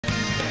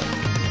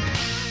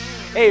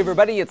Hey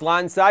everybody, it's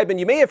Lon.TV, and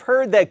you may have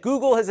heard that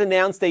Google has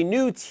announced a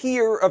new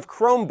tier of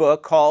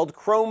Chromebook called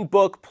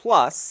Chromebook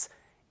Plus,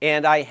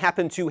 and I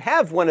happen to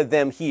have one of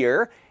them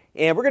here.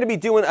 And we're going to be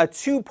doing a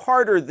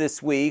two-parter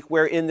this week,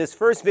 where in this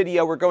first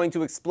video we're going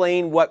to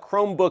explain what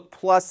Chromebook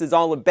Plus is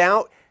all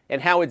about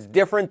and how it's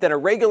different than a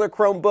regular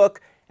Chromebook,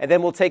 and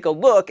then we'll take a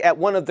look at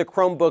one of the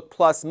Chromebook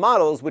Plus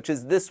models, which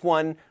is this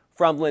one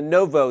from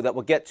Lenovo that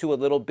we'll get to a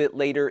little bit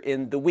later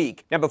in the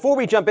week. Now, before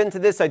we jump into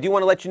this, I do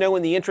want to let you know,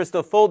 in the interest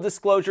of full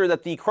disclosure,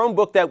 that the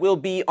Chromebook that will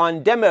be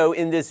on demo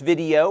in this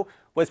video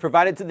was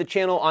provided to the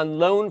channel on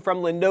loan from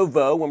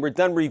Lenovo. When we're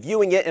done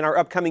reviewing it in our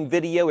upcoming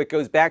video, it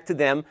goes back to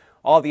them.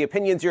 All the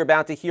opinions you're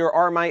about to hear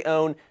are my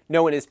own.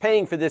 No one is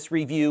paying for this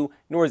review,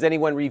 nor has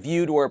anyone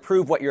reviewed or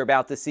approved what you're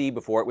about to see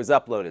before it was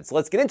uploaded. So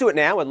let's get into it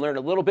now and learn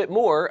a little bit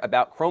more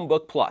about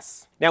Chromebook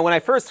Plus. Now, when I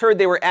first heard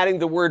they were adding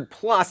the word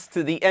plus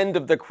to the end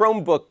of the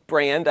Chromebook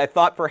brand, I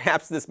thought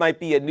perhaps this might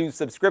be a new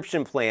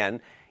subscription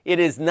plan. It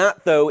is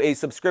not, though, a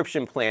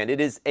subscription plan.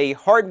 It is a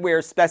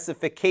hardware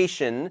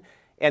specification,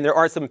 and there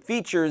are some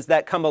features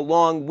that come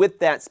along with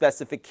that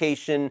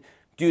specification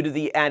due to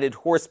the added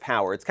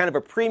horsepower. It's kind of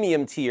a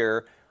premium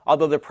tier,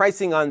 although the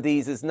pricing on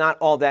these is not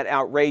all that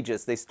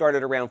outrageous. They start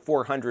at around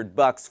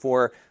 $400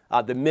 for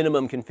the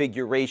minimum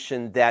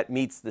configuration that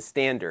meets the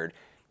standard.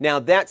 Now,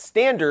 that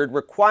standard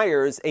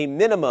requires a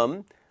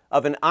minimum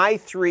of an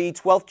i3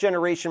 12th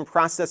generation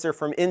processor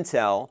from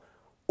Intel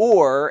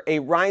or a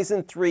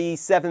Ryzen 3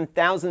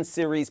 7000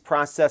 series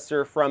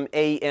processor from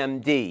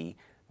AMD.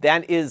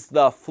 That is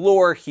the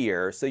floor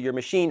here, so your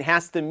machine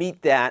has to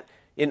meet that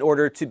in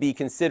order to be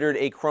considered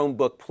a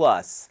Chromebook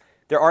Plus.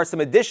 There are some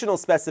additional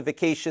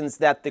specifications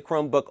that the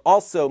Chromebook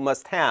also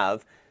must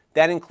have.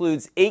 That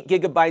includes 8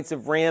 gigabytes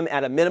of RAM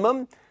at a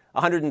minimum,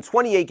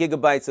 128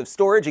 gigabytes of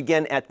storage,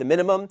 again at the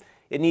minimum.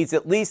 It needs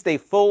at least a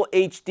full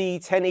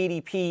HD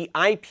 1080p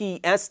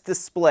IPS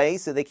display,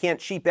 so they can't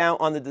cheap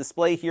out on the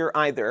display here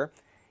either.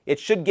 It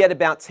should get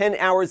about 10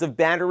 hours of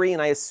battery,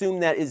 and I assume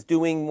that is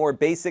doing more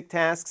basic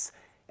tasks.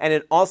 And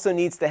it also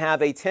needs to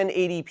have a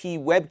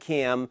 1080p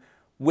webcam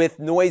with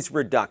noise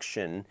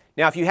reduction.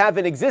 Now, if you have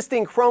an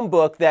existing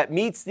Chromebook that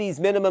meets these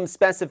minimum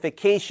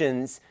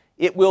specifications,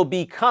 it will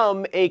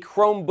become a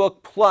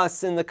Chromebook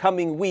Plus in the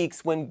coming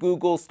weeks when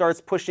Google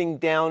starts pushing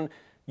down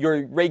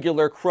your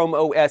regular Chrome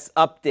OS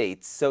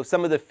updates. So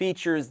some of the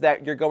features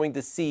that you're going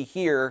to see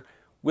here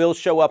will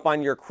show up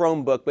on your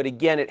Chromebook, but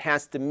again, it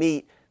has to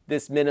meet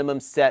this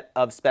minimum set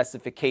of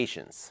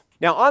specifications.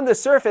 Now, on the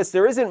surface,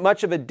 there isn't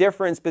much of a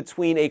difference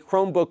between a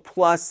Chromebook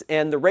Plus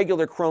and the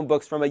regular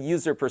Chromebooks from a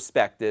user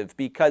perspective,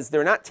 because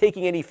they're not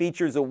taking any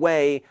features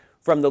away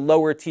from the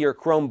lower tier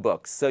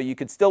Chromebooks. So you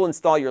could still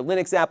install your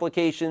Linux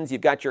applications,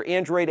 you've got your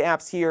Android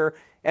apps here,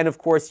 and of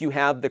course you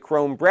have the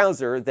Chrome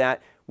browser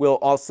that will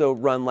also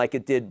run like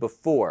it did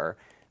before.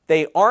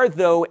 They are,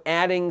 though,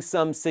 adding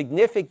some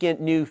significant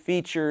new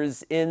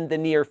features in the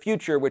near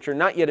future, which are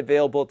not yet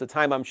available at the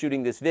time I'm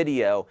shooting this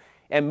video.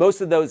 And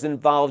most of those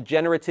involve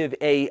generative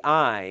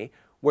AI,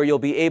 where you'll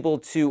be able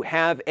to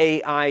have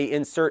AI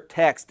insert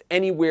text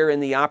anywhere in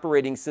the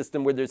operating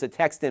system where there's a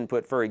text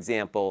input, for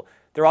example.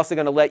 They're also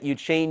going to let you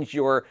change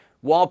your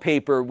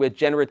wallpaper with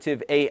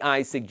generative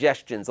AI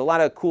suggestions. A lot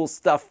of cool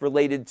stuff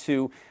related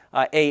to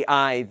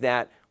AI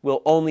that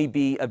will only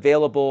be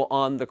available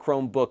on the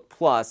Chromebook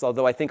Plus,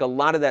 although I think a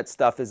lot of that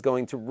stuff is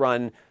going to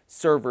run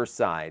server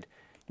side.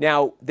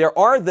 Now, there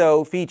are,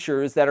 though,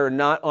 features that are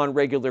not on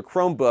regular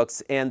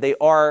Chromebooks, and they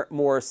are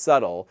more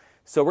subtle.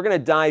 So we're going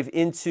to dive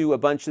into a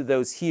bunch of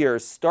those here,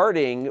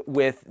 starting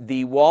with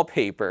the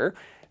wallpaper.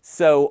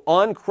 So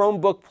on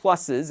Chromebook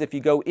Pluses, if you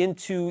go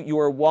into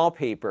your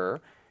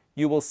wallpaper,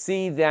 you will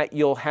see that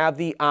you'll have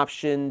the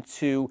option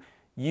to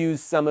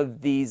use some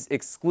of these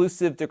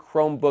exclusive to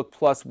Chromebook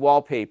Plus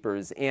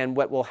wallpapers. And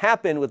what will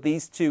happen with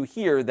these two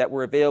here that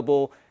were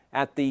available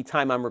at the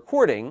time I'm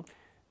recording,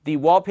 the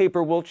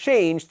wallpaper will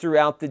change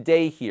throughout the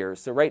day here.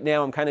 So right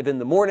now I'm kind of in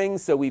the morning,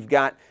 so we've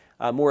got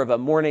more of a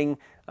morning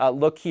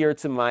look here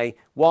to my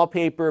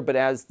wallpaper, but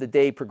as the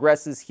day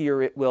progresses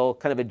here, it will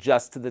kind of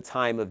adjust to the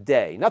time of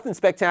day. Nothing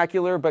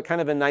spectacular, but kind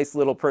of a nice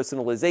little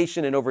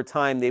personalization, and over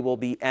time they will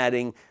be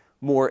adding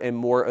more and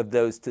more of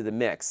those to the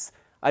mix.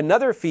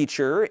 Another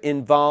feature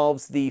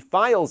involves the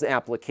Files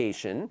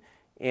application,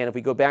 and if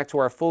we go back to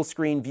our full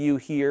screen view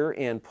here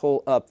and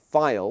pull up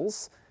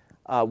Files,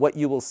 what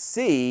you will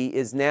see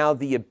is now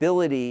the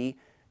ability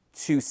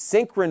to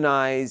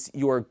synchronize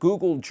your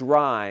Google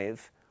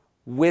Drive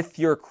with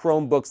your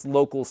Chromebook's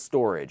local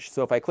storage.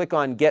 So if I click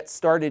on Get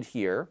Started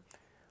here,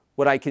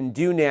 what I can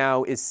do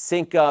now is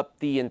sync up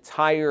the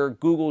entire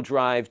Google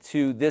Drive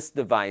to this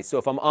device. So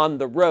if I'm on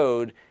the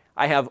road,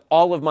 I have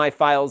all of my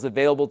files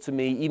available to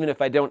me, even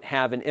if I don't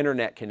have an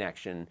internet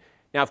connection.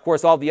 Now, of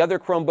course, all the other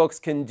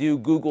Chromebooks can do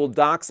Google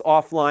Docs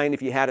offline.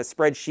 If you had a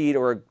spreadsheet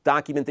or a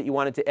document that you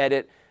wanted to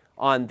edit,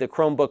 on the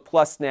Chromebook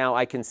Plus now,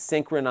 I can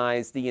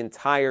synchronize the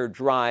entire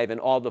drive and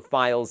all the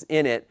files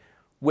in it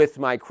with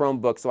my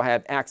Chromebook, so I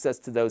have access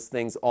to those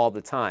things all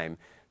the time.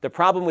 The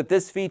problem with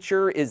this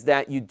feature is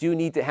that you do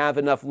need to have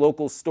enough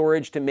local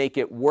storage to make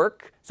it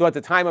work. So at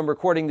the time I'm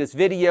recording this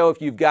video,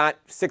 if you've got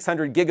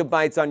 600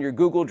 gigabytes on your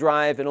Google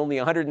Drive and only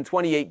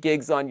 128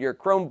 gigs on your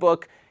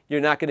Chromebook, you're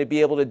not going to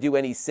be able to do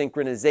any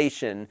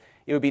synchronization.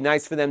 It would be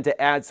nice for them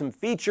to add some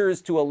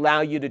features to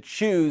allow you to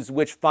choose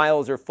which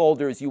files or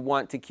folders you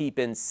want to keep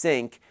in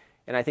sync.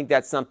 And I think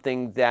that's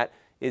something that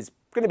is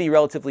going to be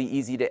relatively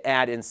easy to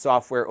add in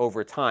software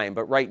over time,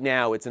 but right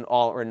now it's an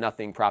all or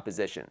nothing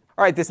proposition.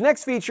 All right, this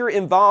next feature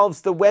involves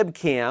the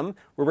webcam.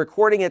 We're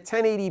recording at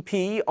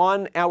 1080p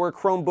on our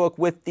Chromebook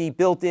with the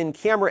built-in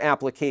camera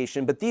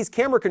application, but these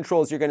camera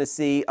controls you're going to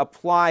see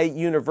apply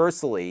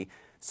universally.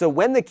 So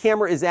when the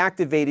camera is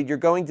activated, you're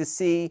going to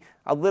see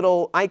a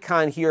little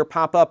icon here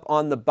pop up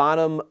on the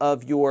bottom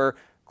of your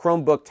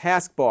Chromebook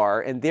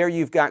taskbar, and there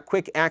you've got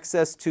quick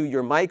access to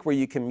your mic where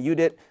you can mute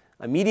it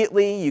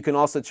immediately. You can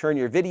also turn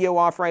your video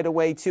off right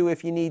away too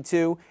if you need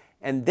to.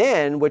 And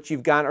then what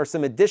you've got are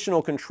some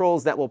additional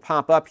controls that will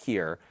pop up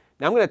here.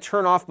 Now I'm going to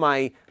turn off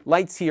my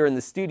lights here in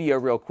the studio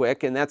real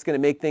quick, and that's going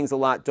to make things a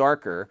lot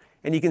darker.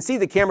 And you can see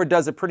the camera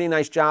does a pretty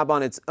nice job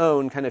on its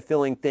own kind of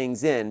filling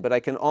things in, but I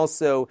can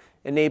also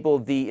enable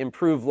the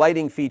improved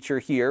lighting feature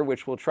here,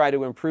 which will try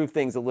to improve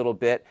things a little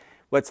bit.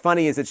 What's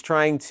funny is it's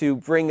trying to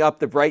bring up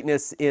the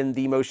brightness in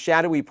the most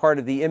shadowy part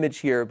of the image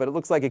here, but it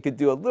looks like it could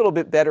do a little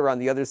bit better on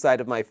the other side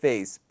of my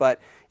face.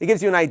 But it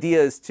gives you an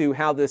idea as to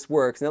how this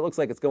works, and it looks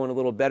like it's going a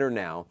little better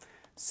now.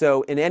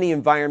 So in any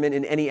environment,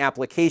 in any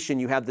application,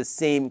 you have the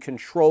same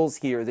controls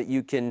here that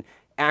you can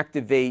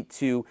activate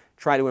to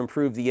try to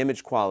improve the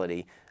image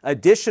quality.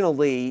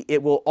 Additionally,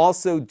 it will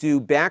also do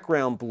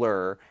background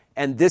blur,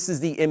 and this is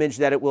the image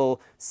that it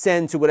will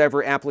send to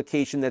whatever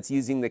application that's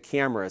using the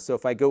camera. So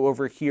if I go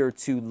over here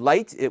to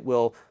light, it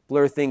will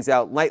blur things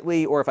out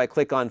lightly, or if I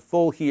click on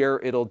full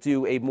here, it'll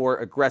do a more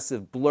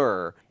aggressive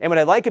blur. And what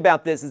I like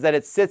about this is that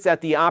it sits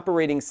at the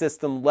operating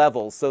system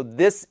level. So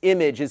this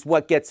image is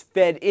what gets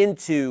fed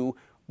into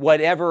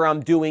whatever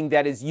I'm doing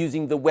that is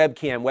using the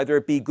webcam, whether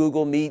it be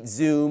Google Meet,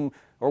 Zoom,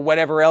 or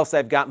whatever else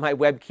I've got my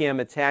webcam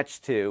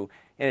attached to.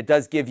 And it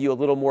does give you a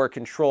little more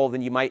control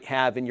than you might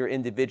have in your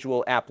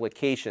individual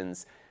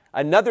applications.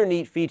 Another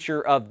neat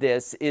feature of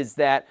this is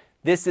that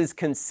this is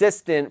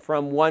consistent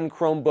from one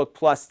Chromebook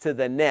Plus to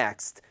the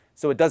next,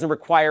 so it doesn't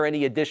require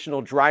any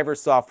additional driver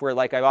software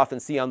like I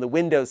often see on the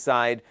Windows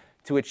side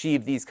to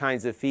achieve these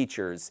kinds of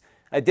features.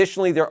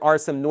 Additionally, there are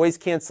some noise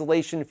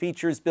cancellation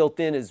features built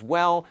in as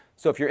well,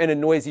 so if you're in a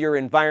noisier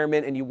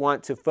environment and you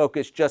want to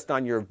focus just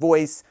on your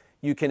voice,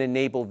 you can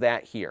enable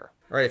that here.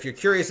 All right, if you're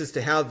curious as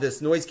to how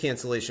this noise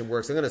cancellation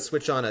works, I'm going to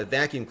switch on a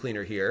vacuum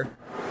cleaner here.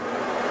 And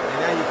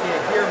now you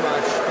can't hear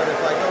much, but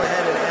if I go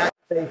ahead and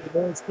activate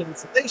the noise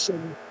cancellation,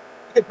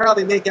 you can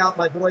probably make out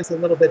my voice a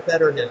little bit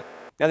better now.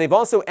 Now they've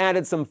also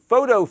added some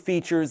photo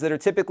features that are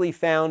typically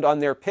found on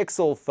their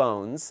Pixel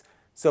phones.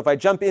 So if I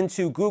jump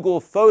into Google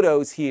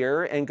Photos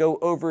here and go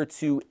over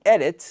to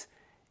Edit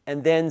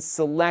and then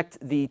select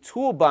the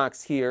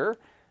toolbox here,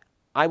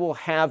 I will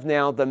have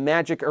now the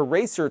Magic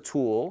Eraser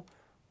tool,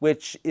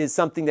 which is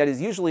something that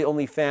is usually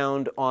only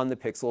found on the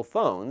Pixel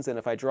phones. And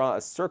if I draw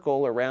a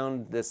circle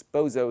around this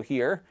bozo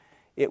here,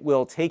 it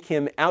will take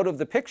him out of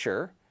the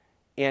picture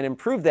and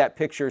improve that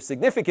picture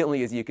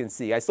significantly, as you can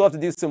see. I still have to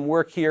do some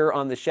work here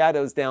on the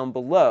shadows down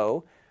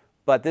below,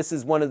 but this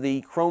is one of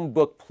the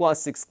Chromebook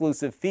Plus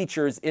exclusive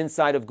features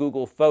inside of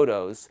Google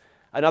Photos.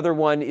 Another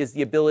one is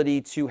the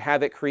ability to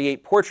have it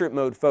create portrait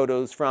mode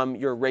photos from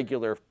your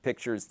regular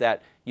pictures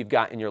that you've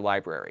got in your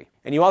library.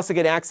 And you also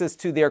get access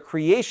to their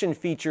creation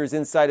features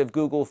inside of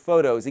Google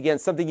Photos. Again,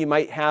 something you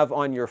might have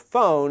on your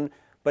phone,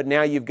 but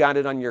now you've got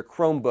it on your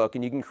Chromebook,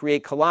 and you can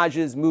create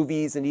collages,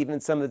 movies, and even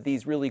some of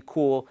these really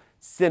cool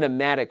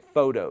cinematic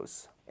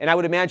photos. And I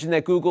would imagine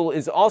that Google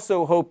is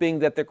also hoping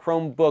that the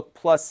Chromebook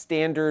Plus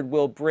standard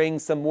will bring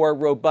some more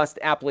robust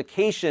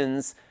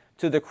applications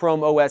to the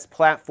Chrome OS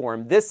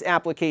platform. This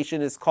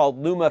application is called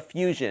Luma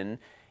Fusion,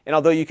 and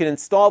although you can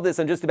install this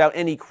on just about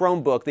any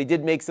Chromebook, they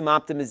did make some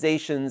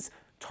optimizations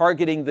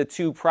targeting the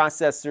two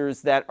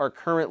processors that are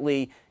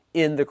currently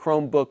in the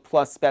Chromebook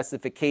Plus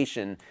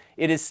specification.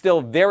 It is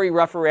still very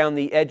rough around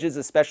the edges,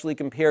 especially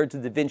compared to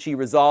DaVinci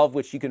Resolve,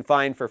 which you can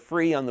find for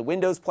free on the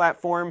Windows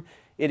platform.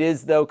 It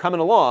is, though, coming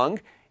along,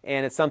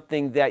 and it's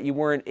something that you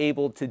weren't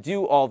able to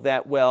do all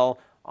that well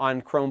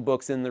on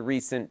Chromebooks in the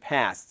recent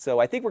past. So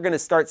I think we're going to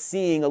start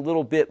seeing a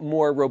little bit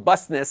more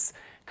robustness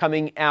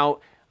coming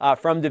out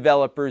from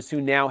developers who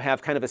now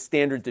have kind of a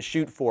standard to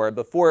shoot for.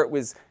 Before it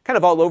was kind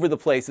of all over the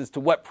place as to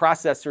what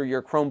processor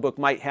your Chromebook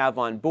might have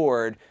on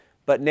board.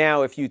 But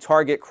now if you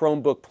target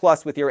Chromebook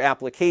Plus with your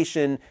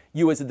application,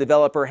 you as a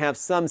developer have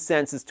some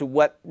sense as to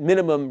what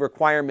minimum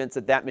requirements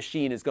that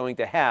machine is going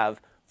to have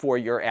for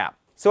your app.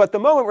 So at the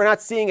moment, we're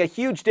not seeing a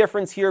huge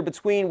difference here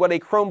between what a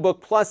Chromebook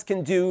Plus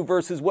can do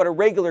versus what a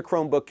regular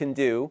Chromebook can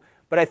do.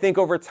 But I think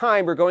over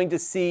time, we're going to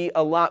see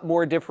a lot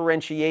more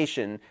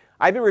differentiation.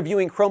 I've been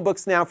reviewing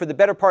Chromebooks now for the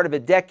better part of a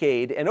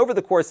decade, and over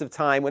the course of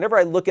time, whenever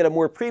I look at a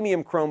more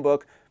premium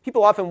Chromebook,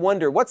 people often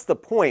wonder, what's the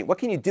point? What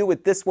can you do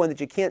with this one that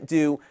you can't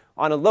do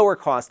on a lower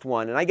cost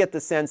one? And I get the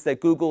sense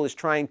that Google is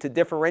trying to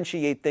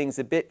differentiate things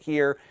a bit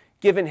here,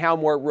 given how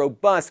more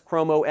robust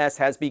Chrome OS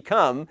has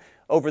become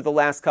over the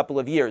last couple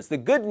of years. The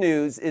good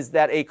news is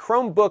that a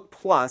Chromebook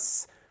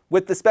Plus,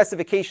 with the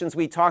specifications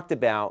we talked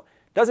about,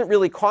 doesn't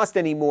really cost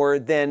any more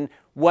than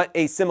what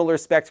a similar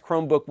spec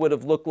Chromebook would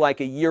have looked like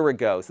a year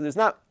ago. So there's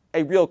not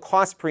a real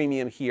cost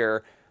premium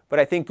here, but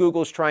I think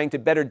Google's trying to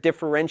better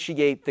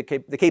differentiate the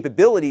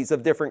capabilities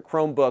of different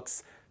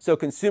Chromebooks so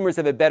consumers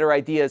have a better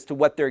idea as to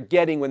what they're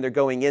getting when they're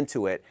going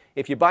into it.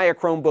 If you buy a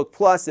Chromebook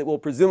Plus, it will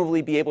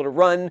presumably be able to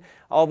run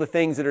all the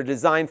things that are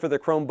designed for the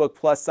Chromebook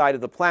Plus side of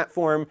the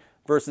platform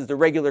versus the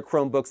regular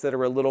Chromebooks that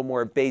are a little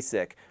more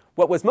basic.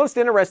 What was most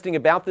interesting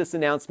about this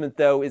announcement,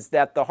 though, is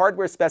that the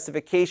hardware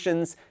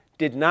specifications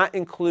did not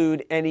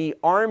include any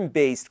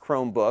ARM-based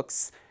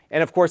Chromebooks.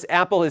 And of course,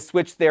 Apple has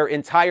switched their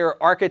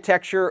entire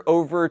architecture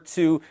over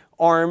to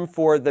ARM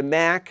for the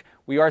Mac.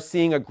 We are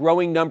seeing a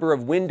growing number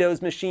of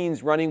Windows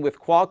machines running with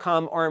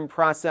Qualcomm ARM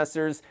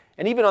processors.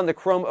 And even on the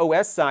Chrome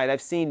OS side,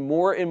 I've seen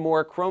more and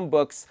more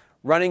Chromebooks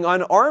running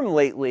on ARM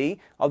lately,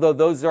 although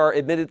those are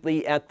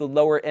admittedly at the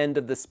lower end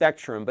of the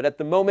spectrum. But at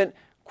the moment,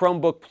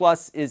 Chromebook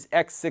Plus is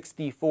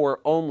x64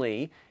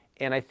 only.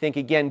 And I think,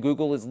 again,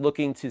 Google is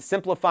looking to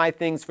simplify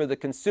things for the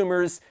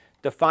consumers,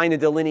 define a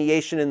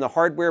delineation in the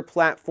hardware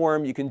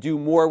platform. You can do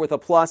more with a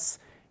Plus,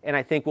 and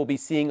I think we'll be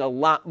seeing a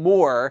lot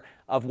more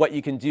of what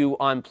you can do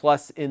on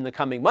Plus in the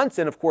coming months.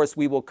 And of course,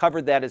 we will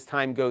cover that as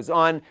time goes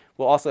on.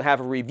 We'll also have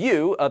a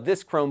review of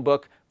this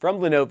Chromebook from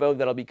Lenovo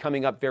that'll be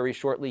coming up very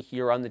shortly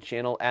here on the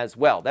channel as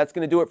well. That's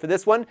going to do it for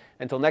this one.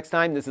 Until next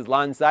time, this is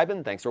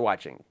Lon.TV. Thanks for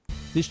watching.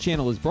 This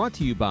channel is brought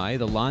to you by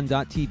the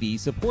Lon.TV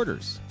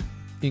supporters,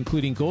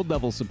 including gold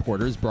level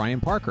supporters Brian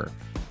Parker,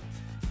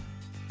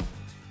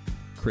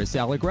 Chris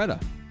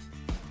Allegretta,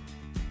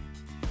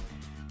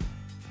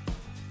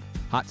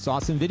 Hot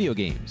Sauce and Video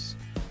Games,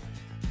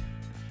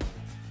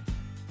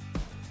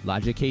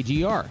 Logic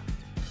KGR,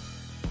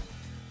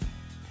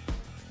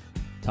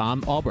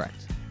 Tom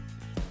Albrecht,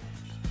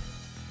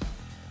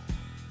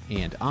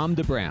 and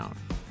Amda Brown.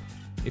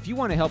 If you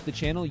want to help the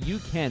channel, you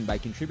can by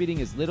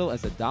contributing as little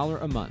as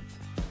 $1 a month.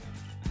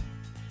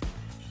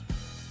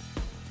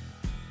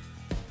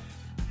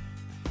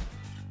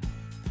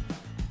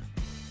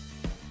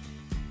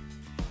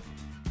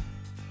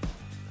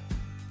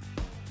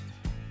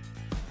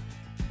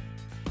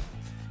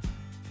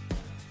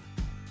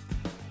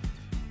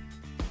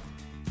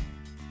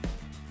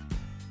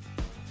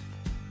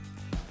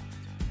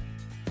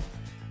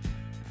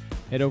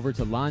 Head over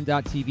to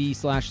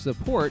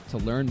lon.tv/support to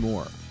learn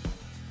more.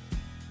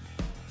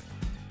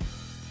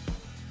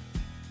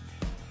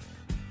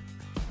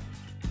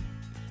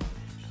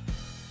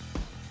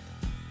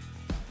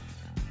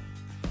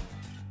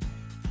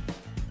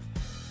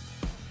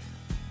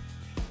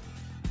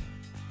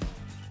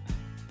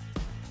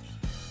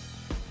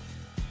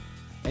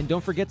 And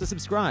don't forget to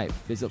subscribe.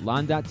 Visit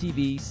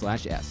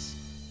lon.tv/s.